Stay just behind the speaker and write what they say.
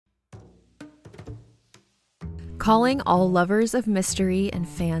Calling all lovers of mystery and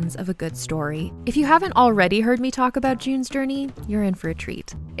fans of a good story. If you haven't already heard me talk about June's Journey, you're in for a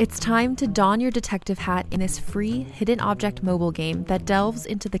treat. It's time to don your detective hat in this free hidden object mobile game that delves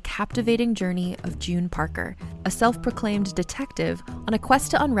into the captivating journey of June Parker, a self-proclaimed detective on a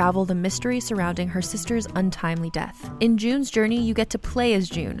quest to unravel the mystery surrounding her sister's untimely death. In June's Journey, you get to play as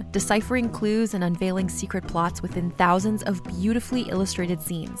June, deciphering clues and unveiling secret plots within thousands of beautifully illustrated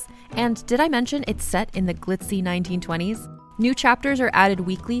scenes. And did I mention it's set in the glitzy 1920s? New chapters are added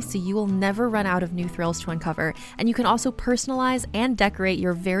weekly, so you will never run out of new thrills to uncover, and you can also personalize and decorate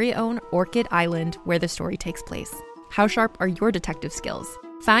your very own Orchid Island where the story takes place. How sharp are your detective skills?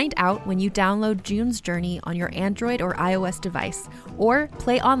 Find out when you download June's Journey on your Android or iOS device, or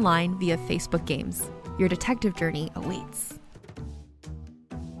play online via Facebook Games. Your detective journey awaits.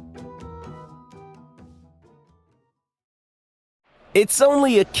 It's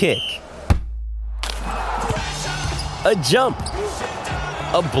only a kick, a jump,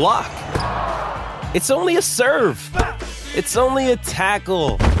 a block. It's only a serve. It's only a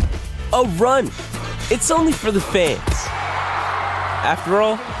tackle, a run. It's only for the fans. After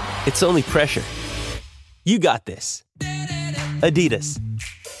all, it's only pressure. You got this. Adidas.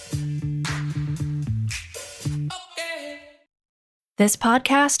 This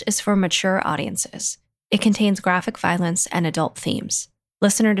podcast is for mature audiences. It contains graphic violence and adult themes.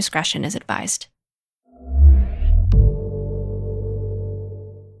 Listener discretion is advised.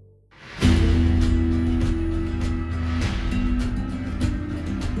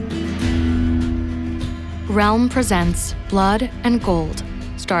 Realm presents Blood and Gold,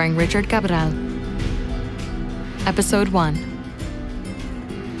 starring Richard Cabral. Episode 1.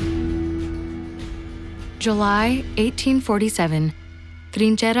 July 1847,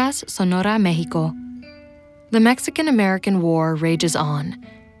 Trincheras, Sonora, Mexico. The Mexican-American War rages on.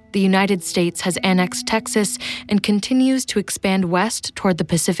 The United States has annexed Texas and continues to expand west toward the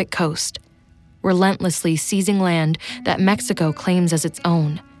Pacific coast, relentlessly seizing land that Mexico claims as its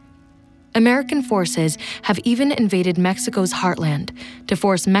own. American forces have even invaded Mexico's heartland to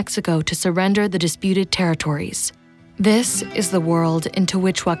force Mexico to surrender the disputed territories. This is the world into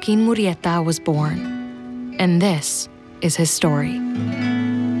which Joaquin Murrieta was born, and this is his story.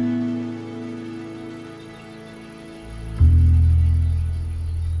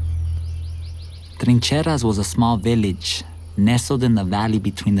 Trincheras was a small village nestled in the valley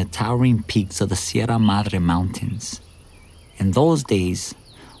between the towering peaks of the Sierra Madre Mountains. In those days,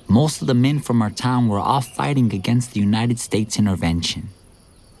 most of the men from our town were off fighting against the United States intervention.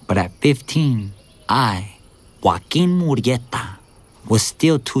 But at 15, I, Joaquin Murrieta, was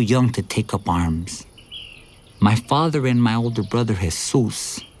still too young to take up arms. My father and my older brother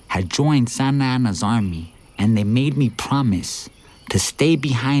Jesus had joined Santa Anna's army, and they made me promise to stay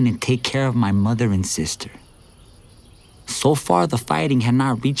behind and take care of my mother and sister. So far, the fighting had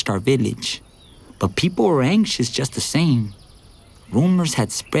not reached our village, but people were anxious just the same. Rumors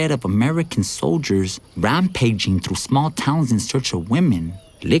had spread of American soldiers rampaging through small towns in search of women,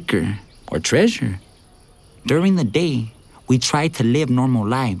 liquor, or treasure. During the day, we tried to live normal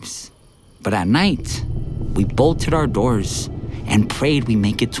lives, but at night, we bolted our doors and prayed we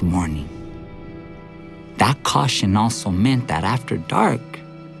make it to morning. That caution also meant that after dark,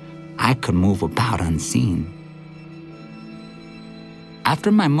 I could move about unseen.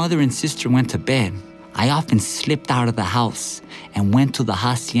 After my mother and sister went to bed, I often slipped out of the house and went to the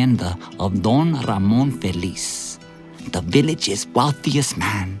hacienda of Don Ramon Feliz, the village's wealthiest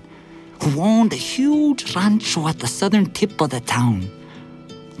man, who owned a huge rancho at the southern tip of the town.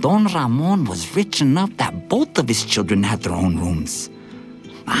 Don Ramon was rich enough that both of his children had their own rooms.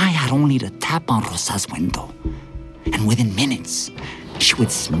 I had only to tap on Rosa's window, and within minutes, she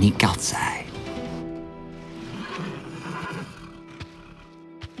would sneak outside.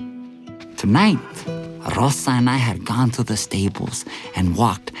 Tonight, Rosa and I had gone to the stables and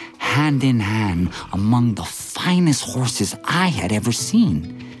walked hand in hand among the finest horses I had ever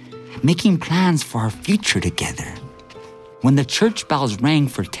seen, making plans for our future together. When the church bells rang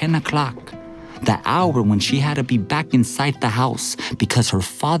for 10 o'clock, the hour when she had to be back inside the house because her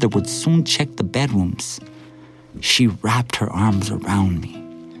father would soon check the bedrooms, she wrapped her arms around me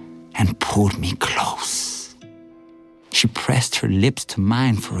and pulled me close. She pressed her lips to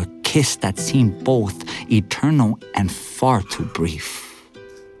mine for a kiss that seemed both eternal and far too brief.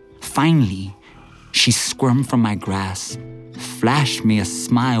 Finally, she squirmed from my grasp, flashed me a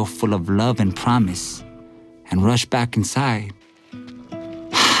smile full of love and promise, and rushed back inside.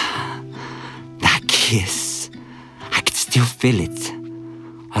 That kiss, I could still feel it.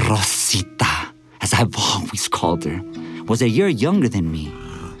 Rosita, as I've always called her, was a year younger than me,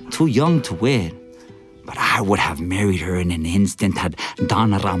 too young to wed, But I would have married her in an instant had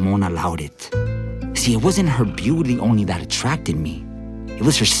Donna Ramon allowed it. See, it wasn't her beauty only that attracted me. It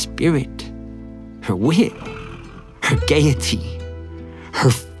was her spirit, her wit, her gaiety, her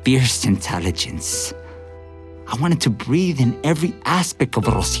fierce intelligence. I wanted to breathe in every aspect of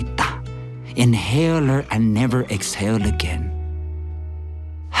Rosita. Inhale her and never exhale again.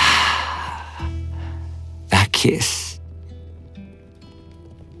 That kiss.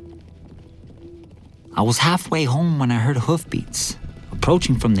 I was halfway home when I heard hoofbeats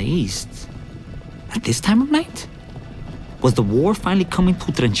approaching from the east. At this time of night? Was the war finally coming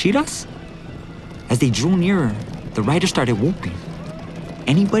to Trincheras? As they drew nearer, the riders started whooping.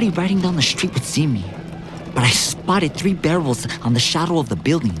 Anybody riding down the street would see me, but I spotted 3 barrels on the shadow of the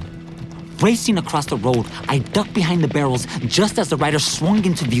building. Racing across the road, I ducked behind the barrels just as the riders swung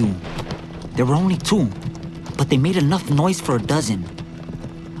into view. There were only 2, but they made enough noise for a dozen.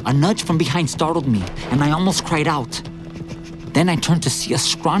 A nudge from behind startled me, and I almost cried out. Then I turned to see a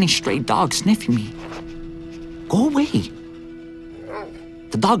scrawny stray dog sniffing me. Go away.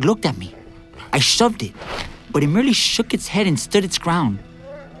 The dog looked at me. I shoved it, but it merely shook its head and stood its ground.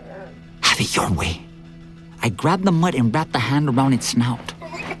 Have it your way. I grabbed the mud and wrapped a hand around its snout.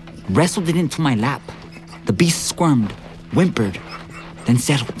 Wrestled it into my lap. The beast squirmed, whimpered, then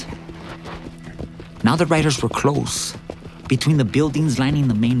settled. Now the riders were close, between the buildings lining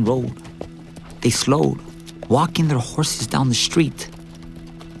the main road. They slowed, walking their horses down the street.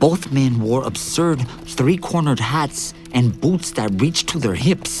 Both men wore absurd 3-cornered hats and boots that reached to their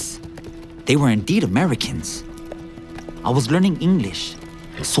hips. They were indeed Americans. I was learning English,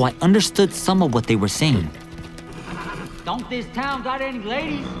 so I understood some of what they were saying. Don't this town got any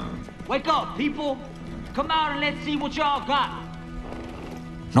ladies? Wake up, people! Come out and let's see what y'all got.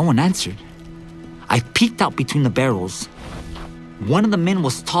 No one answered. I peeked out between the barrels. One of the men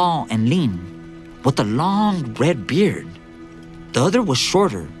was tall and lean, with a long red beard. The other was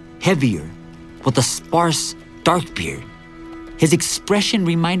shorter, heavier, with a sparse, dark beard. His expression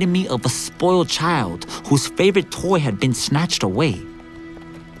reminded me of a spoiled child whose favorite toy had been snatched away.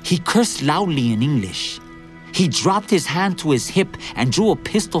 He cursed loudly in English. He dropped his hand to his hip and drew a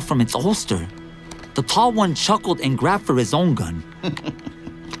pistol from its holster. The tall one chuckled and grabbed for his own gun.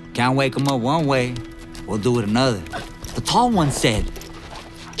 Can't wake him up one way, we'll do it another, the tall one said.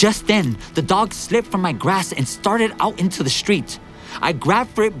 Just then, the dog slipped from my grasp and started out into the street. I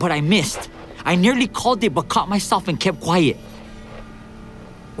grabbed for it, but I missed. I nearly called it, but caught myself and kept quiet.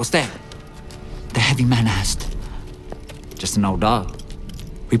 What's that? The heavy man asked. Just an old dog,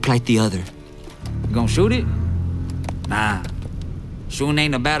 replied the other. You gonna shoot it? Nah, shooting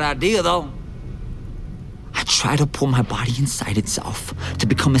ain't a bad idea, though. I tried to pull my body inside itself to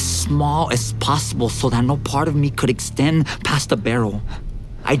become as small as possible so that no part of me could extend past the barrel.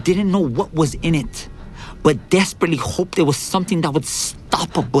 I didn't know what was in it, but desperately hoped there was something that would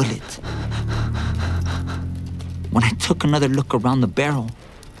stop a bullet. When I took another look around the barrel,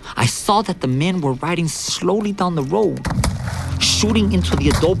 I saw that the men were riding slowly down the road, shooting into the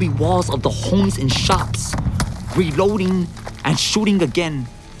adobe walls of the homes and shops, reloading and shooting again.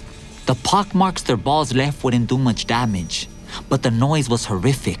 The pockmarks their balls left wouldn't do much damage, but the noise was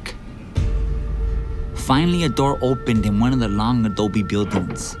horrific. Finally, a door opened in one of the long adobe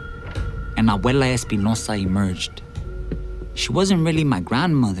buildings, and Abuela Espinosa emerged. She wasn't really my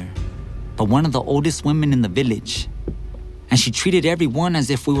grandmother, but one of the oldest women in the village, and she treated everyone as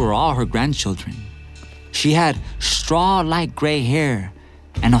if we were all her grandchildren. She had straw-like gray hair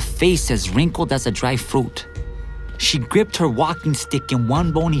and a face as wrinkled as a dry fruit. She gripped her walking stick in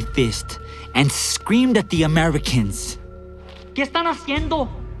one bony fist and screamed at the Americans. ¿Qué están haciendo?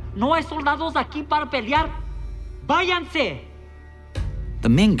 No hay soldados aquí para pelear. Váyanse! The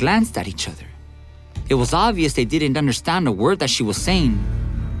men glanced at each other. It was obvious they didn't understand a word that she was saying.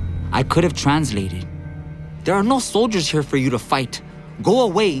 I could have translated. There are no soldiers here for you to fight. Go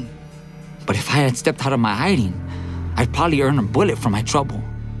away. But if I had stepped out of my hiding, I'd probably earn a bullet for my trouble.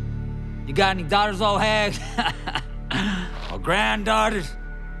 You got any daughters, old hag? Or granddaughters?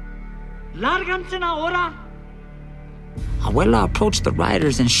 Lárganse ahora! Abuela approached the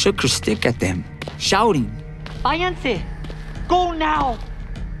riders and shook her stick at them, shouting, Váyanse! Go now!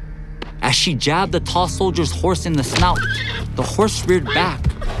 As she jabbed the tall soldier's horse in the snout, the horse reared back,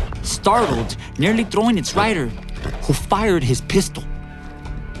 startled, nearly throwing its rider, who fired his pistol.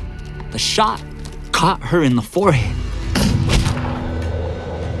 The shot caught her in the forehead.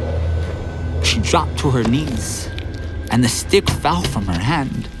 She dropped to her knees, and the stick fell from her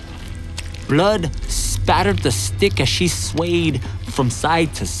hand. Blood spattered the stick as she swayed from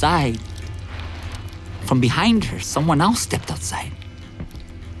side to side. From behind her, someone else stepped outside.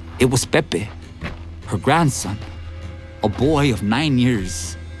 It was Pepe. her grandson, a boy of 9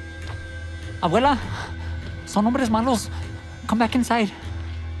 years. Abuela, son hombres malos. Come back inside.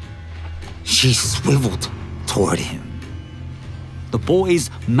 She swiveled toward him. The boy's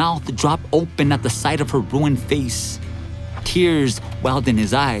mouth dropped open at the sight of her ruined face. Tears welled in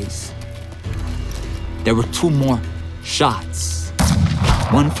his eyes. There were 2 more shots,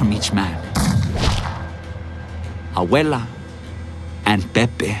 one from each man. Abuela and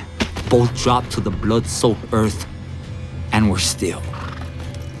Pepe both dropped to the blood-soaked earth and were still.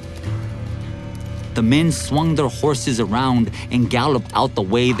 The men swung their horses around and galloped out the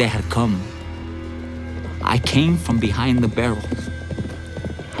way they had come. I came from behind the barrels.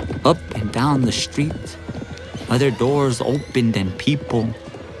 Up and down the street, other doors opened and people,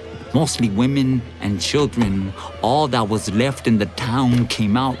 mostly women and children, all that was left in the town,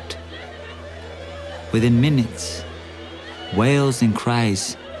 came out. Within minutes, wails and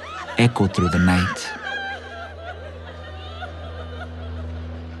cries echoed through the night.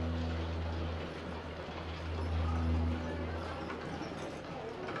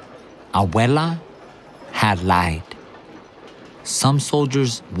 Abuela had lied. Some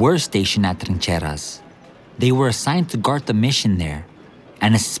soldiers were stationed at Trincheras. They were assigned to guard the mission there,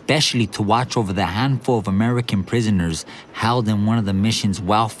 and especially to watch over the handful of American prisoners held in one of the mission's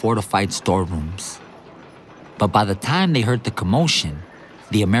well-fortified storerooms. But by the time they heard the commotion,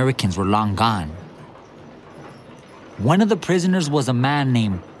 the Americans were long gone. One of the prisoners was a man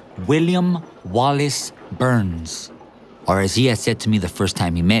named William Wallace Burns, or as he had said to me the first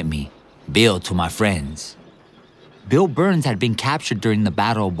time he met me, Bill to my friends. Bill Burns had been captured during the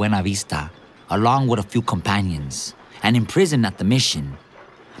Battle of Buena Vista, along with a few companions, and imprisoned at the mission.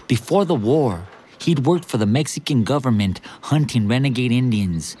 Before the war, he'd worked for the Mexican government hunting renegade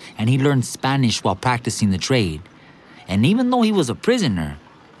Indians, and he learned Spanish while practicing the trade. And even though he was a prisoner,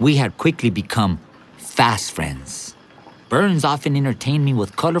 we had quickly become fast friends. Burns often entertained me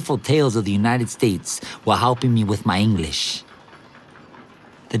with colorful tales of the United States while helping me with my English.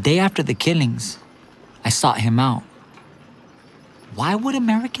 The day after the killings, I sought him out. Why would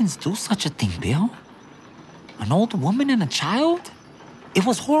Americans do such a thing, Bill? An old woman and a child? It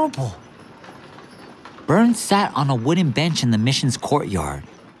was horrible. Burns sat on a wooden bench in the mission's courtyard.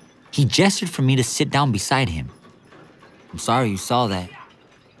 He gestured for me to sit down beside him. I'm sorry you saw that.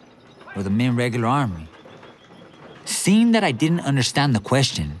 We're the men regular army. Seeing that I didn't understand the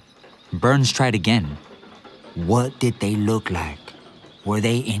question, Burns tried again. What did they look like? Were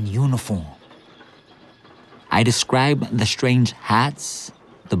they in uniform? I described the strange hats,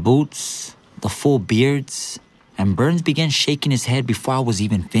 the boots, the full beards, and Burns began shaking his head before I was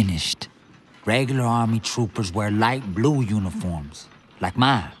even finished. Regular army troopers wear light blue uniforms, like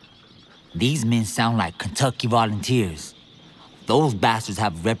mine. These men sound like Kentucky volunteers. Those bastards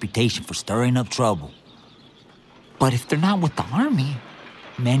have a reputation for stirring up trouble. But if they're not with the army,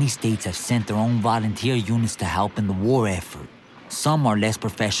 many states have sent their own volunteer units to help in the war effort. Some are less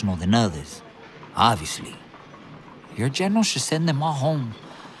professional than others, obviously. Your general should send them all home.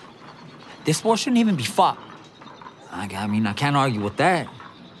 This war shouldn't even be fought. I can't argue with that.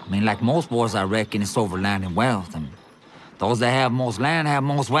 Like most wars, I reckon it's over land and wealth. Those that have most land have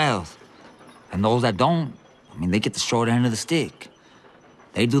most wealth. And those that don't, they get the short end of the stick.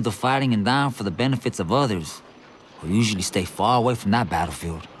 They do the fighting and dying for the benefits of others, who usually stay far away from that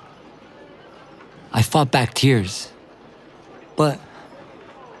battlefield. I fought back tears. But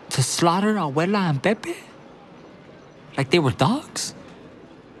to slaughter Abuela and Pepe? Like they were dogs?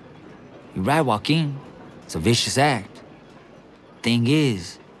 You're right, Joaquin. It's a vicious act. Thing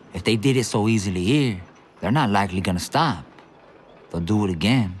is, if they did it so easily here, they're not likely gonna stop. They'll do it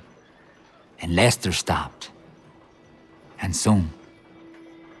again. Unless they're stopped. And soon.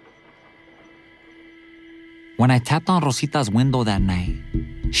 When I tapped on Rosita's window that night,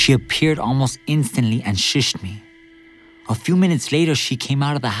 she appeared almost instantly and shushed me. A few minutes later, she came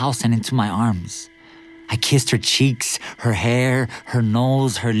out of the house and into my arms. I kissed her cheeks, her hair, her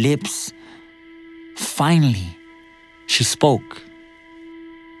nose, her lips. Finally, she spoke.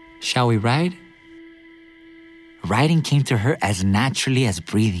 Shall we ride? Riding came to her as naturally as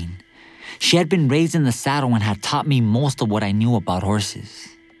breathing. She had been raised in the saddle and had taught me most of what I knew about horses.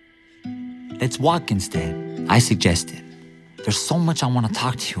 Let's walk instead, I suggested. There's so much I want to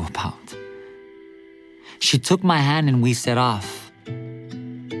talk to you about. She took my hand and we set off.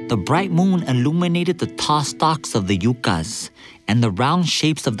 The bright moon illuminated the tall stalks of the yuccas and the round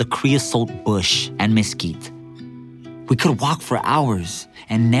shapes of the creosote bush and mesquite. We could walk for hours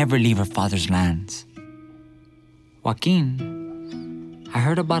and never leave her father's lands. Joaquin, I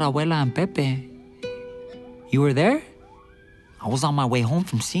heard about Abuela and Pepe. You were there? I was on my way home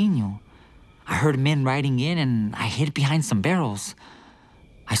from seeing you. I heard men riding in and I hid behind some barrels.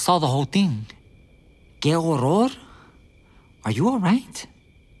 I saw the whole thing. ¿Qué horror? Are you all right?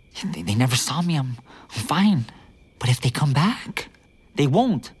 They never saw me. I'm fine. But if they come back, they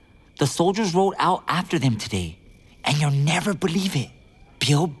won't. The soldiers rode out after them today. And you'll never believe it.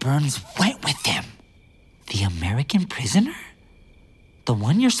 Bill Burns went with them. The American prisoner? The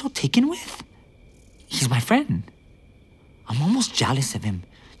one you're so taken with? He's my friend. I'm almost jealous of him.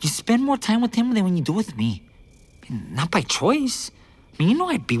 You spend more time with him than when you do with me. Not by choice. I mean, you know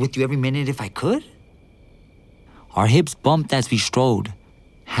I'd be with you every minute if I could. Our hips bumped as we strode,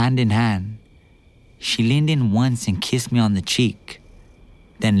 hand in hand. She leaned in once and kissed me on the cheek.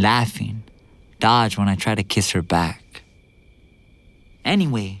 Then laughing, dodged when I tried to kiss her back.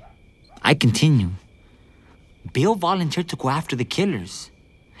 Anyway, I continued. Bill volunteered to go after the killers.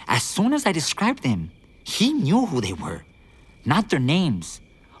 As soon as I described them, he knew who they were. Not their names,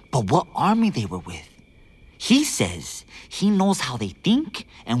 but what army they were with. He says he knows how they think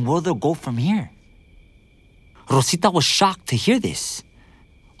and where they'll go from here. Rosita was shocked to hear this.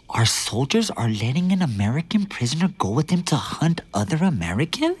 Our soldiers are letting an American prisoner go with them to hunt other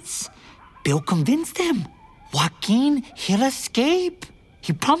Americans? Bill convinced them. Joaquin, he'll escape.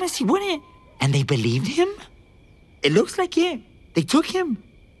 He promised he wouldn't. And they believed him? It looks like it. They took him.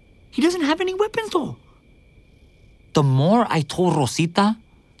 He doesn't have any weapons, though. The more I told Rosita,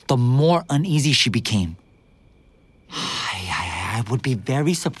 the more uneasy she became. I would be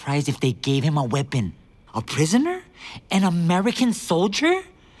very surprised if they gave him a weapon. A prisoner? An American soldier?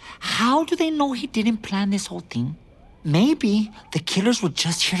 How do they know he didn't plan this whole thing? Maybe the killers were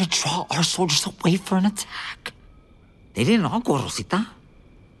just here to draw our soldiers away for an attack. They didn't all go, Rosita.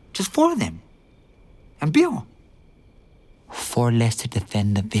 Just 4 of them. And Bill. 4 less to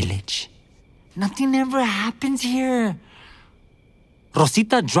defend the village. Nothing ever happens here.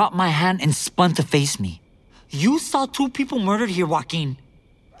 Rosita dropped my hand and spun to face me. You saw 2 people murdered here, Joaquin.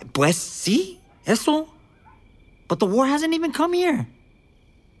 Pues sí, eso. But the war hasn't even come here.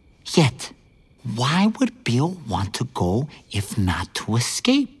 Yet, why would Bill want to go if not to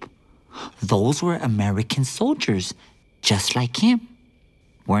escape? Those were American soldiers, just like him.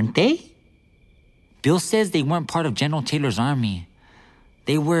 Weren't they? Bill says they weren't part of General Taylor's army.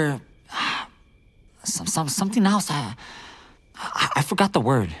 They were... something else. I forgot the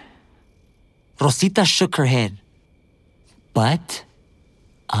word. Rosita shook her head. But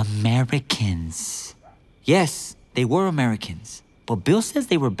Americans. Yes, they were Americans. But Bill says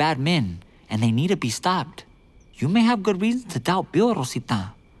they were bad men, and they need to be stopped. You may have good reasons to doubt Bill,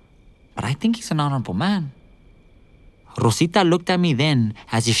 Rosita, but I think he's an honorable man. Rosita looked at me then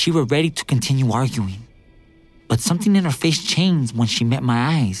as if she were ready to continue arguing. But something in her face changed when she met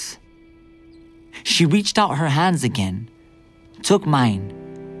my eyes. She reached out her hands again, took mine,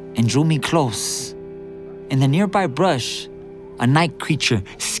 and drew me close. In the nearby brush, a night creature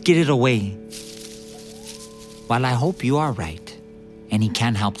skidded away. While I hope you are right, and he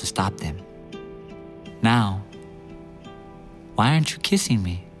can't help to stop them. Now, why aren't you kissing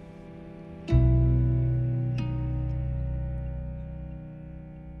me?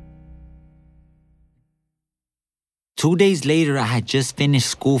 Two days later, I had just finished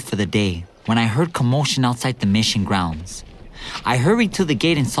school for the day when I heard commotion outside the mission grounds. I hurried to the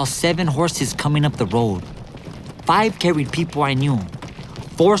gate and saw 7 horses coming up the road. 5 carried people I knew,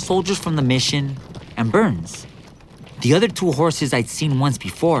 4 soldiers from the mission, and Burns. The other 2 horses I'd seen once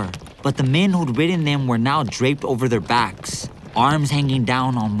before, but the men who'd ridden them were now draped over their backs, arms hanging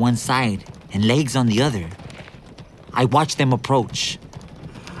down on one side and legs on the other. I watched them approach.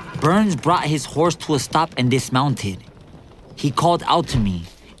 Burns brought his horse to a stop and dismounted. He called out to me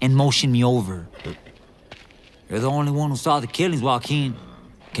and motioned me over. You're the only one who saw the killings, Joaquin.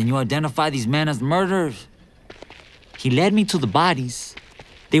 Can you identify these men as murderers? He led me to the bodies.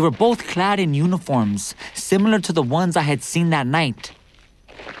 They were both clad in uniforms, similar to the ones I had seen that night.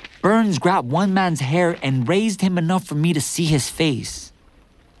 Burns grabbed one man's hair and raised him enough for me to see his face.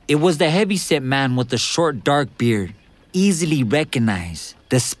 It was the heavyset man with the short, dark beard, easily recognized,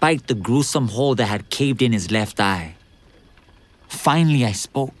 despite the gruesome hole that had caved in his left eye. Finally, I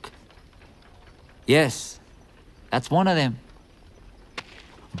spoke. Yes, that's one of them.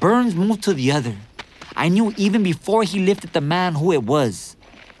 Burns moved to the other. I knew even before he lifted the man who it was.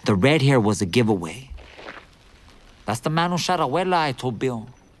 The red hair was a giveaway. That's the man who shot Abuela, I told Bill.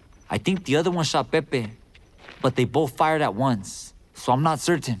 I think the other one shot Pepe, but they both fired at once, so I'm not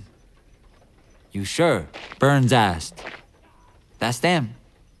certain. You sure? Burns asked. That's them.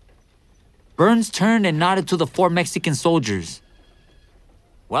 Burns turned and nodded to the 4 Mexican soldiers.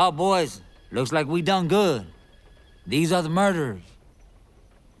 Well, boys, looks like we done good. These are the murderers.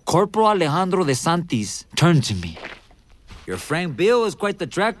 Corporal Alejandro de Santis turned to me. Your friend Bill is quite the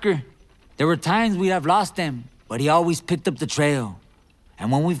tracker. There were times we'd have lost him, but he always picked up the trail.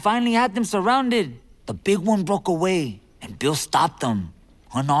 And when we finally had them surrounded, the big one broke away, and Bill stopped them,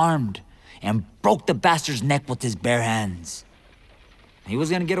 unarmed, and broke the bastard's neck with his bare hands. He was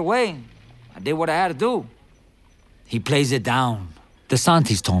gonna get away. I did what I had to do. He plays it down,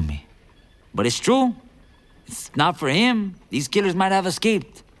 DeSantis told me. But it's true. It's not for him. These killers might have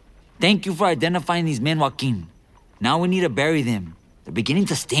escaped. Thank you for identifying these men, Joaquin. Now we need to bury them. They're beginning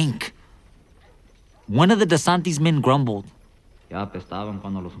to stink. One of the DeSantis men grumbled. Ya apestaban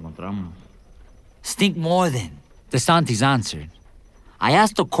cuando los encontramos. Stink more then, DeSantis answered. I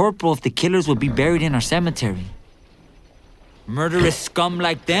asked the corporal if the killers would be buried in our cemetery. Murderous scum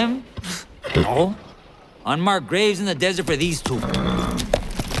like them? No. Unmarked graves in the desert for these two.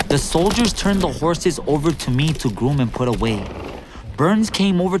 The soldiers turned the horses over to me to groom and put away. Burns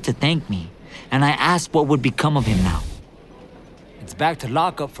came over to thank me, and I asked what would become of him now. It's back to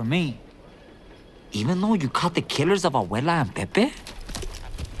lockup for me. Even though you caught the killers of Abuela and Pepe?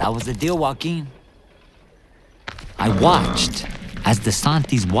 That was the deal, Joaquin. I watched as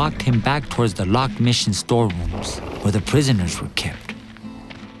DeSantis walked him back towards the locked mission storerooms where the prisoners were kept.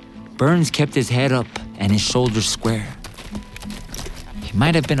 Burns kept his head up and his shoulders square. He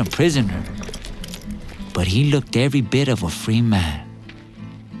might have been a prisoner, but he looked every bit of a free man.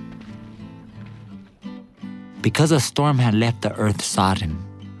 Because a storm had left the earth sodden,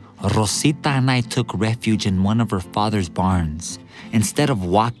 Rosita and I took refuge in one of her father's barns instead of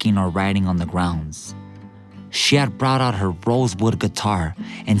walking or riding on the grounds. She had brought out her rosewood guitar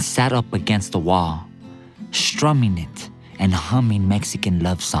and sat up against the wall, strumming it and humming Mexican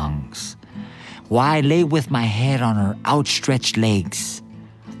love songs. While I lay with my head on her outstretched legs,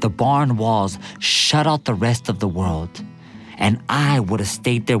 the barn walls shut out the rest of the world, and I would have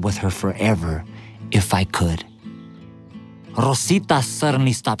stayed there with her forever if I could. Rosita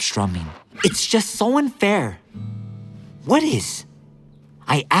suddenly stopped strumming. It's just so unfair. What is?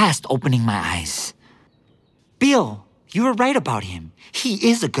 I asked, opening my eyes. Bill, you were right about him. He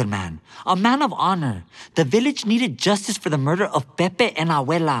is a good man, a man of honor. The village needed justice for the murder of Pepe and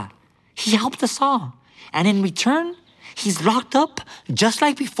Abuela. He helped us all. And in return, he's locked up just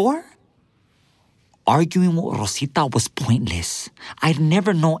like before? Arguing with Rosita was pointless. I'd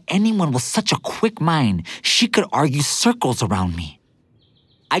never known anyone with such a quick mind. She could argue circles around me.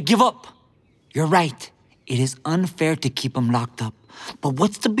 I give up. You're right. It is unfair to keep him locked up. But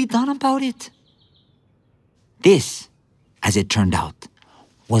what's to be done about it? This, as it turned out,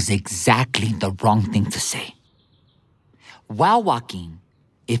 was exactly the wrong thing to say. Wow, Joaquin,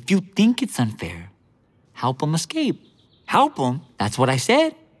 if you think it's unfair, help him escape. Help him? That's what I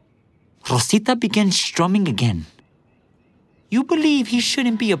said. Rosita began strumming again. You believe he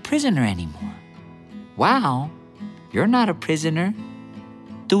shouldn't be a prisoner anymore. Wow, you're not a prisoner.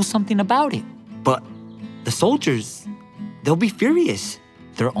 Do something about it. But the soldiers, they'll be furious.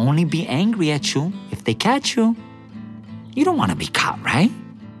 They'll only be angry at you if they catch you. You don't want to be caught, right?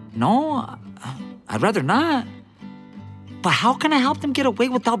 No, I'd rather not. But how can I help them get away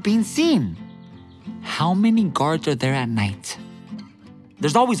without being seen? How many guards are there at night?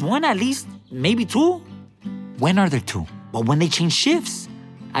 There's always one at least, maybe two. When are there two? Well, when they change shifts.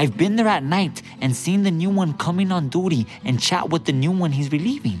 I've been there at night and seen the new one coming on duty and chat with the new one he's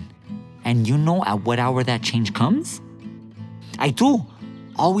relieving. And you know at what hour that change comes? I do.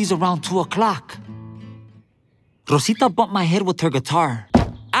 Always around 2 o'clock. Rosita bumped my head with her guitar.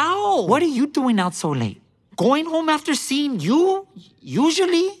 Ow! What are you doing out so late? Going home after seeing you?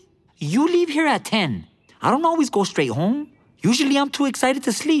 Usually, you leave here at 10. I don't always go straight home. Usually I'm too excited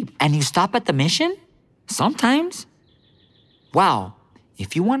to sleep. And you stop at the mission? Sometimes. Wow,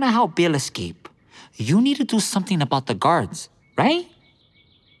 if you want to help Bill escape, you need to do something about the guards, right?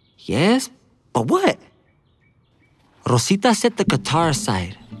 Yes, but what? Rosita set the guitar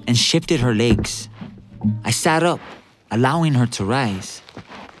aside and shifted her legs. I sat up, allowing her to rise.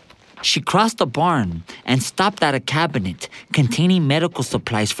 She crossed the barn and stopped at a cabinet containing medical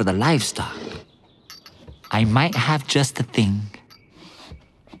supplies for the livestock. I might have just the thing.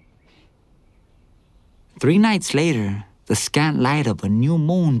 3 nights later, the scant light of a new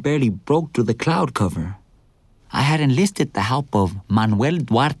moon barely broke through the cloud cover. I had enlisted the help of Manuel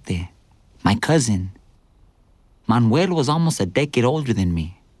Duarte, my cousin. Manuel was almost a decade older than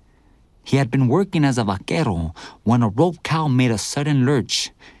me. He had been working as a vaquero when a rope cow made a sudden lurch,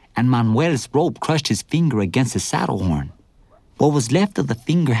 and Manuel's rope crushed his finger against his saddle horn. What was left of the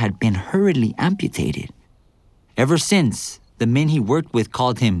finger had been hurriedly amputated. Ever since, the men he worked with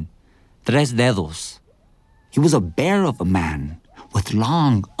called him Tres Dedos. He was a bear of a man, with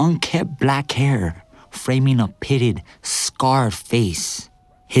long, unkempt black hair framing a pitted, scarred face.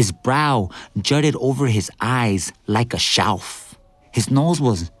 His brow jutted over his eyes like a shelf. His nose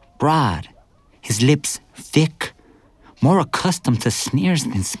was broad, his lips thick, more accustomed to sneers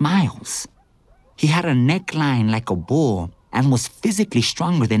than smiles. He had a neckline like a bull and was physically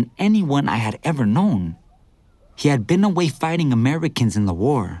stronger than anyone I had ever known. He had been away fighting Americans in the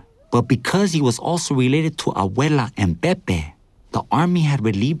war, but because he was also related to Abuela and Pepe, the army had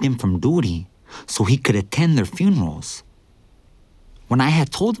relieved him from duty so he could attend their funerals. When I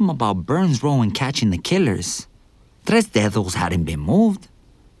had told him about Burns' role in catching the killers, Tres Dedos hadn't been moved.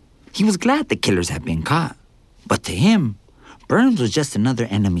 He was glad the killers had been caught, but to him, Burns was just another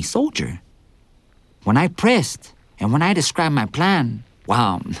enemy soldier. When I pressed, and when I described my plan,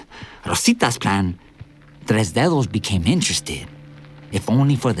 Rosita's plan, Tres Dedos became interested, if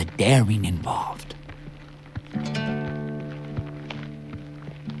only for the daring involved.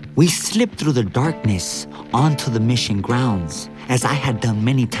 We slipped through the darkness onto the mission grounds, as I had done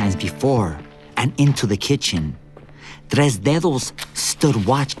many times before, and into the kitchen. Tres Dedos stood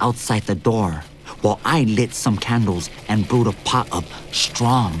watch outside the door, while I lit some candles and brewed a pot of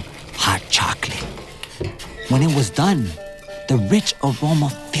strong, hot chocolate. When it was done, the rich aroma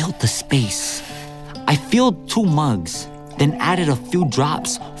filled the space. I filled 2 mugs, then added a few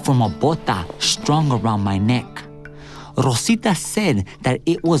drops from a bota strung around my neck. Rosita said that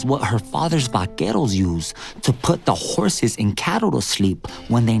it was what her father's vaqueros used to put the horses and cattle to sleep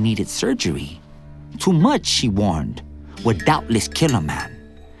when they needed surgery. Too much, she warned, would doubtless kill a man,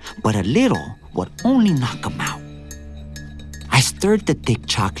 but a little would only knock him out. I stirred the thick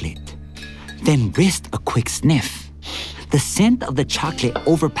chocolate, then risked a quick sniff. The scent of the chocolate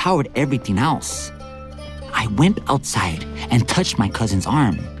overpowered everything else. I went outside and touched my cousin's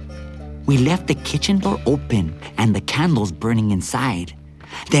arm. We left the kitchen door open and the candles burning inside,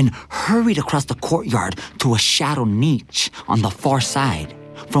 then hurried across the courtyard to a shadow niche on the far side,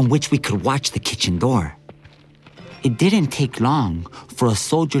 from which we could watch the kitchen door. It didn't take long for a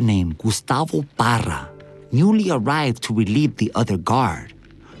soldier named Gustavo Parra, newly arrived to relieve the other guard,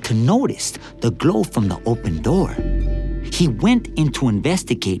 to notice the glow from the open door. He went in to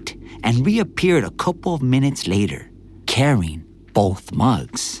investigate and reappeared a couple of minutes later, carrying both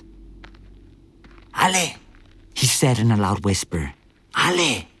mugs. Ale, he said in a loud whisper.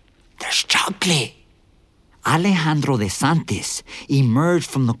 Ale, there's chocolate. Alejandro de Santis emerged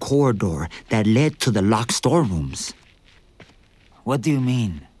from the corridor that led to the locked storerooms. What do you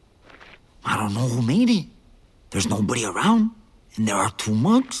mean? I don't know who made it. There's nobody around, and there are 2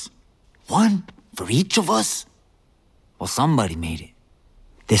 mugs. 1 for each of us. Well, somebody made it,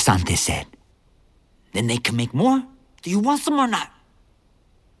 De Santis said. Then they can make more. Do you want some or not?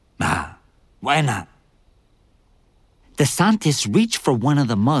 Nah, why not? De Santis reached for one of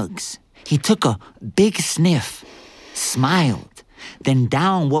the mugs. He took a big sniff, smiled, then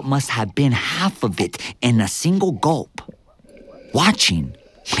downed what must have been half of it in a single gulp. Watching,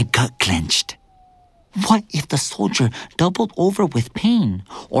 my gut clenched. What if the soldier doubled over with pain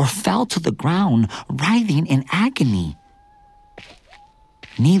or fell to the ground, writhing in agony?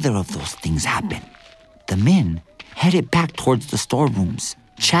 Neither of those things happened. The men headed back towards the storerooms,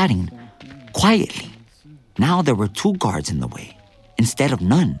 chatting quietly. Now there were 2 guards in the way, instead of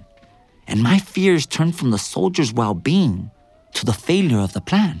none, and my fears turned from the soldiers' well-being to the failure of the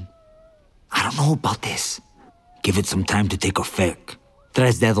plan. I don't know about this. Give it some time to take effect,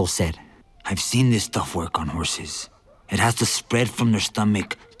 Tres Dedos said. I've seen this stuff work on horses. It has to spread from their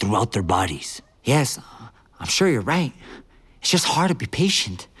stomach throughout their bodies. Yes, I'm sure you're right. It's just hard to be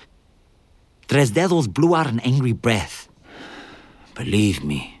patient. Tres Dedos blew out an angry breath. Believe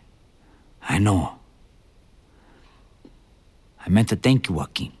me, I know. I meant to thank you,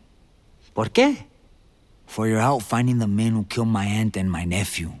 Joaquin. ¿Por qué? For your help finding the men who killed my aunt and my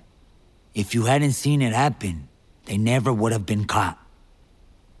nephew. If you hadn't seen it happen, they never would have been caught.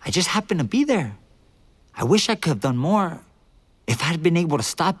 I just happened to be there. I wish I could have done more. If I'd been able to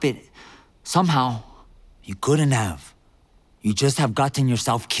stop it, somehow. You couldn't have. You just have gotten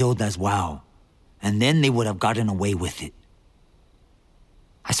yourself killed as well. And then they would have gotten away with it.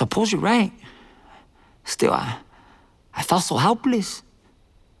 I suppose you're right. Still, I felt so helpless.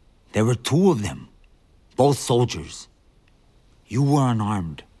 There were 2 of them, both soldiers. You were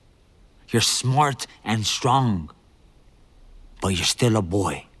unarmed. You're smart and strong. But you're still a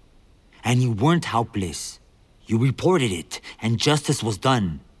boy. And you weren't helpless. You reported it, and justice was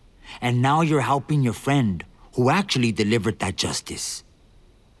done. And now you're helping your friend, who actually delivered that justice.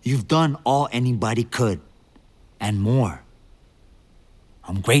 You've done all anybody could, and more.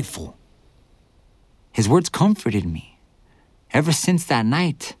 I'm grateful. His words comforted me, Ever since that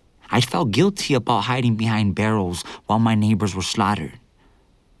night, I felt guilty about hiding behind barrels while my neighbors were slaughtered.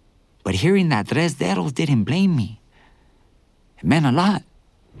 But hearing that Tres Dedos didn't blame me. It meant a lot.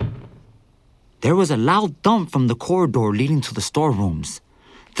 There was a loud thump from the corridor leading to the storerooms.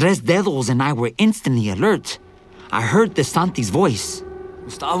 Tres Dedos and I were instantly alert. I heard DeSanti's voice.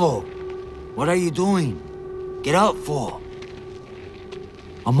 Gustavo, what are you doing? Get up, fool.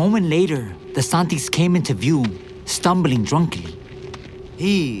 A moment later, DeSantis came into view, stumbling drunkenly.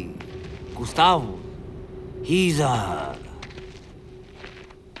 Gustavo, he's,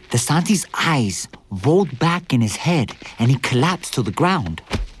 DeSantis' eyes rolled back in his head and he collapsed to the ground.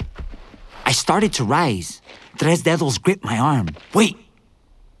 I started to rise. Tres Dedos gripped my arm. Wait!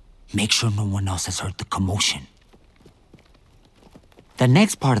 Make sure no one else has heard the commotion. The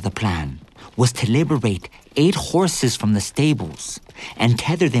next part of the plan was to liberate 8 horses from the stables and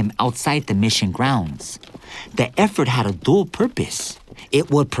tether them outside the mission grounds. The effort had a dual purpose.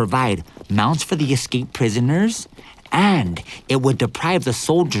 It would provide mounts for the escaped prisoners, and it would deprive the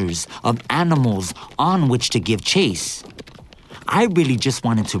soldiers of animals on which to give chase. I really just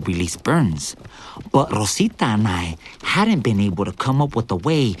wanted to release Burns, but Rosita and I hadn't been able to come up with a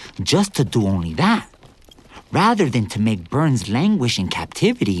way just to do only that. Rather than to make Burns languish in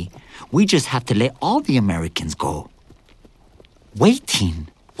captivity, we just have to let all the Americans go. Waiting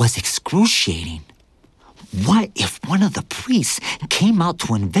was excruciating. What if one of the priests came out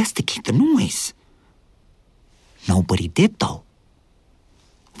to investigate the noise? Nobody did, though.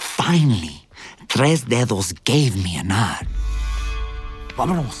 Finally, Tres Dedos gave me a nod.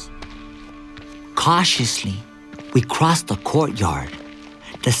 Vámonos. Cautiously, we crossed the courtyard.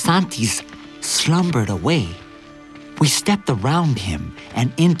 DeSantis slumbered away. We stepped around him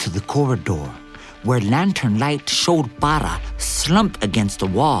and into the corridor, where lantern light showed Para slumped against the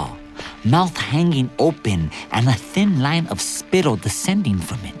wall, mouth hanging open and a thin line of spittle descending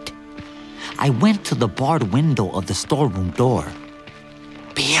from it. I went to the barred window of the storeroom door.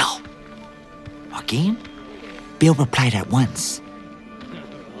 Bill! Joaquin? Bill replied at once.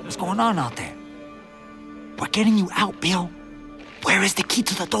 What's going on out there? We're getting you out, Bill. Where is the key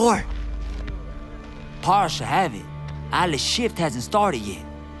to the door? Par should have it. Alice's shift hasn't started yet,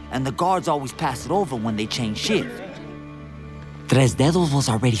 and the guards always pass it over when they change shift. Tres Dedos was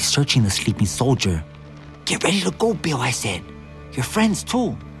already searching the sleeping soldier. Get ready to go, Bill, I said. Your friends,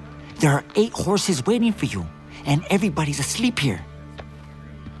 too. There are 8 horses waiting for you, and everybody's asleep here.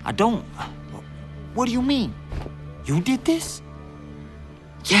 I don't... What do you mean? You did this?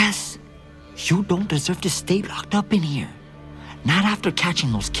 Yes. You don't deserve to stay locked up in here. Not after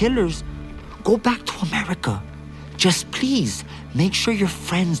catching those killers. Go back to America. Just please, make sure your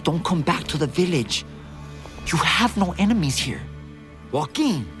friends don't come back to the village. You have no enemies here.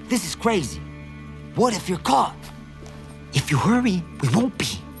 Joaquin, this is crazy. What if you're caught? If you hurry, we won't be.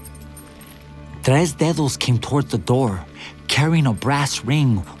 Tres Dedos came towards the door, carrying a brass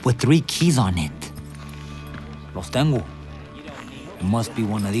ring with 3 keys on it. Los tengo. It must be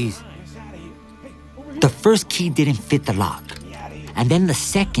one of these. The first key didn't fit the lock, and then the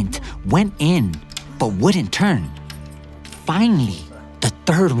second went in, but wouldn't turn. Finally, the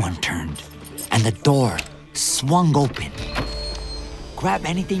third one turned, and the door swung open. Grab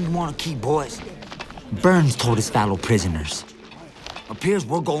anything you want to keep, boys. Burns told his fellow prisoners. Appears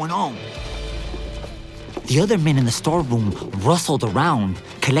we're going home. The other men in the storeroom rustled around,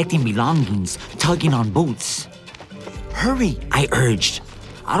 collecting belongings, tugging on boots. Hurry, I urged.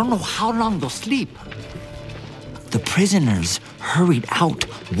 I don't know how long they'll sleep. The prisoners hurried out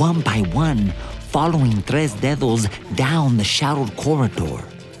one by one, following Tres Dedos down the shadowed corridor.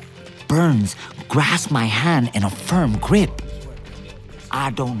 Burns grasped my hand in a firm grip.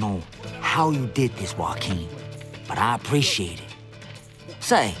 I don't know how you did this, Joaquin, but I appreciate it.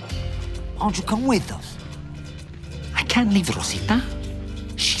 Say, why don't you come with us? I can't leave Rosita.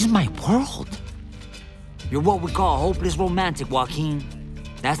 She's my world. You're what we call a hopeless romantic, Joaquin.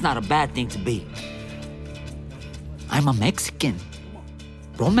 That's not a bad thing to be. I'm a Mexican.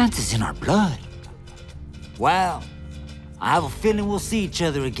 Romance is in our blood. Well, I have a feeling we'll see each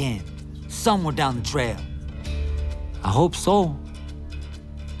other again, somewhere down the trail. I hope so.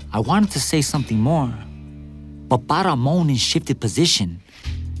 I wanted to say something more, but Para moaned and shifted position.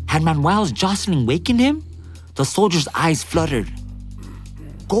 Had Manuel's jostling wakened him? The soldier's eyes fluttered.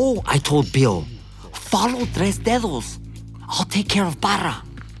 Go, I told Bill. Follow Tres Dedos. I'll take care of Para.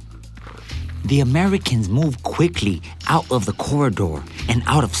 The Americans moved quickly out of the corridor and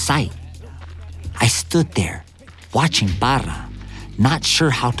out of sight. I stood there, watching Para, not sure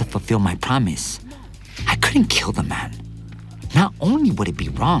how to fulfill my promise. I couldn't kill the man. Not only would it be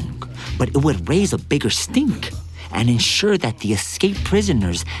wrong, but it would raise a bigger stink, and ensure that the escaped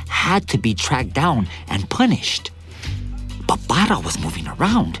prisoners had to be tracked down and punished. But Para was moving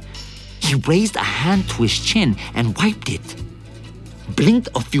around. He raised a hand to his chin and wiped it. Blinked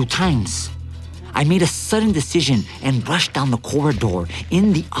a few times. I made a sudden decision and rushed down the corridor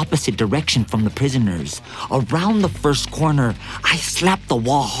in the opposite direction from the prisoners. Around the first corner, I slapped the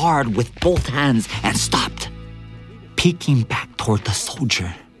wall hard with both hands and stopped, peeking back toward the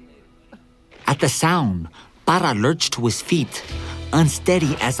soldier. At the sound, Para lurched to his feet,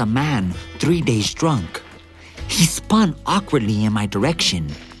 unsteady as a man 3 days drunk. He spun awkwardly in my direction,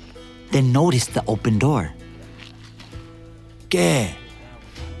 then noticed the open door. ¿Qué?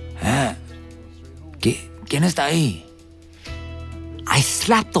 ¿Quién está ahí? I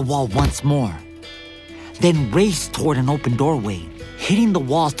slapped the wall once more, then raced toward an open doorway, hitting the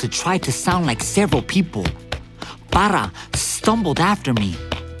walls to try to sound like several people. Para stumbled after me,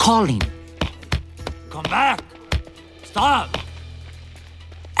 calling, Come back! Stop!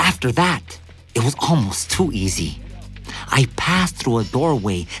 After that, it was almost too easy. I passed through a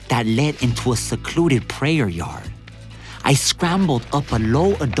doorway that led into a secluded prayer yard. I scrambled up a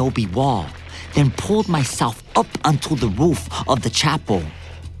low adobe wall, then pulled myself up onto the roof of the chapel.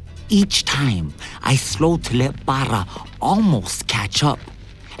 Each time, I slowed to let Para almost catch up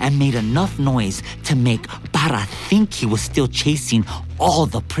and made enough noise to make Para think he was still chasing all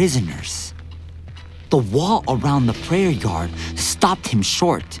the prisoners. The wall around the prayer yard stopped him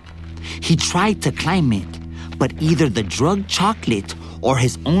short. He tried to climb it, but either the drugged chocolate or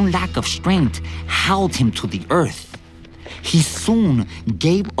his own lack of strength held him to the earth. He soon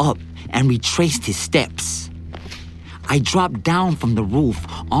gave up and retraced his steps. I dropped down from the roof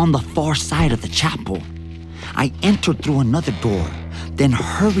on the far side of the chapel. I entered through another door, then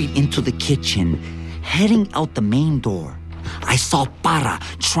hurried into the kitchen, heading out the main door. I saw Para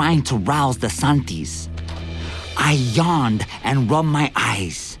trying to rouse the Santis. I yawned and rubbed my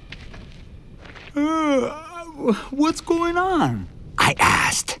eyes. What's going on? I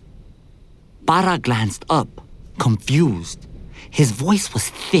asked. Para glanced up, confused. His voice was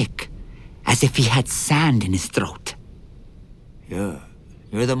thick, as if he had sand in his throat. Yeah,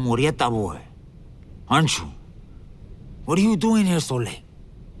 you're the Murieta boy, aren't you? What are you doing here so late?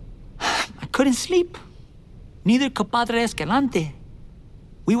 I couldn't sleep. Neither could Padre Escalante.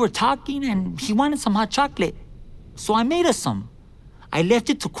 We were talking and he wanted some hot chocolate, so I made us some. I left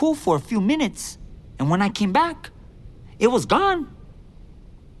it to cool for a few minutes, and when I came back, it was gone.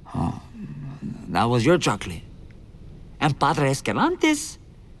 Oh, that was your chocolate. And Padre Escalante's,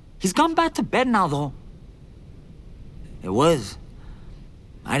 he's gone back to bed now, though. It was.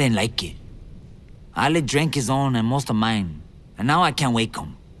 I didn't like it. Ale drank his own and most of mine, and now I can't wake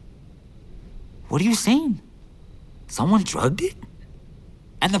him. What are you saying? Someone drugged it?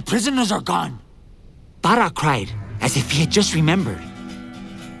 And the prisoners are gone. Para cried, as if he had just remembered.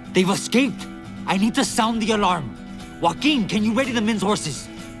 They've escaped. I need to sound the alarm. Joaquin, can you ready the men's horses?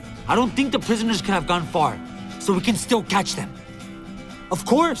 I don't think the prisoners could have gone far, so we can still catch them. Of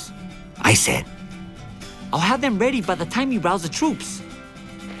course, I said. I'll have them ready by the time you rouse the troops.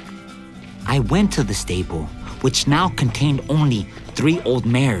 I went to the stable, which now contained only 3 old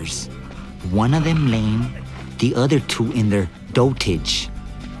mares. One of them lame, the other 2 in their dotage,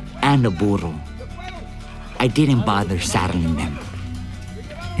 and a burro. I didn't bother saddling them.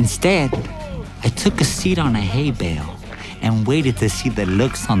 Instead, I took a seat on a hay bale and waited to see the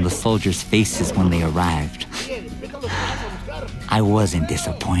looks on the soldiers' faces when they arrived. I wasn't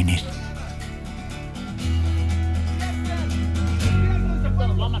disappointed.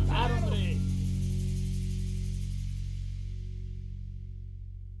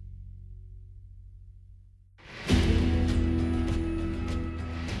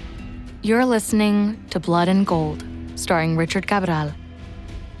 You're listening to Blood and Gold, starring Richard Cabral.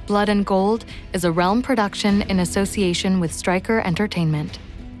 Blood and Gold is a Realm production in association with Stryker Entertainment.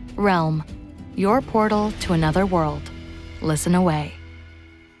 Realm, your portal to another world. Listen away.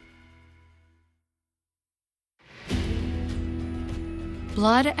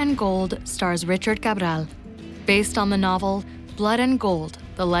 Blood and Gold stars Richard Cabral, based on the novel Blood and Gold,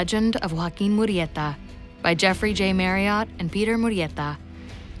 The Legend of Joaquin Murieta by Jeffrey J. Marriott and Peter Murieta.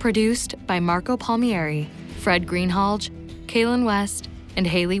 Produced by Marco Palmieri, Fred Greenhalgh, Kaylin West, and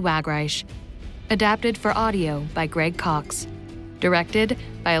Haley Wagreich. Adapted for audio by Greg Cox. Directed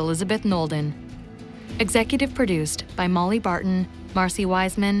by Elizabeth Nolden. Executive produced by Molly Barton, Marcy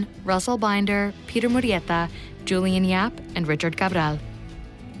Wiseman, Russell Binder, Peter Murieta, Julian Yap, and Richard Cabral.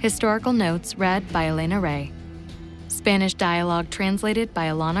 Historical notes read by Elena Ray. Spanish dialogue translated by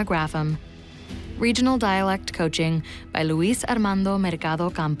Alana Graffam. Regional dialect coaching by Luis Armando Mercado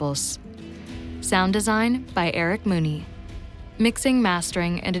Campos. Sound design by Eric Mooney. Mixing,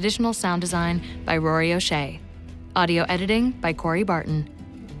 mastering, and additional sound design by Rory O'Shea. Audio editing by Corey Barton.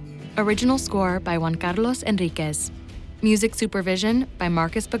 Original score by Juan Carlos Enriquez. Music supervision by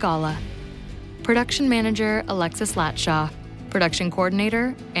Marcus Bagala. Production manager Alexis Latshaw. Production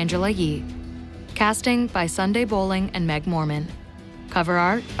coordinator Angela Yee. Casting by Sunday Bowling and Meg Morman. Cover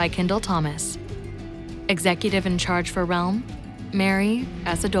art by Kendall Thomas. Executive in charge for Realm, Mary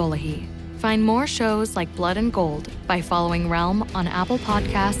Asadolahi. Find more shows like Blood and Gold by following Realm on Apple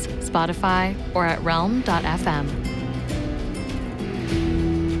Podcasts, Spotify, or at realm.fm.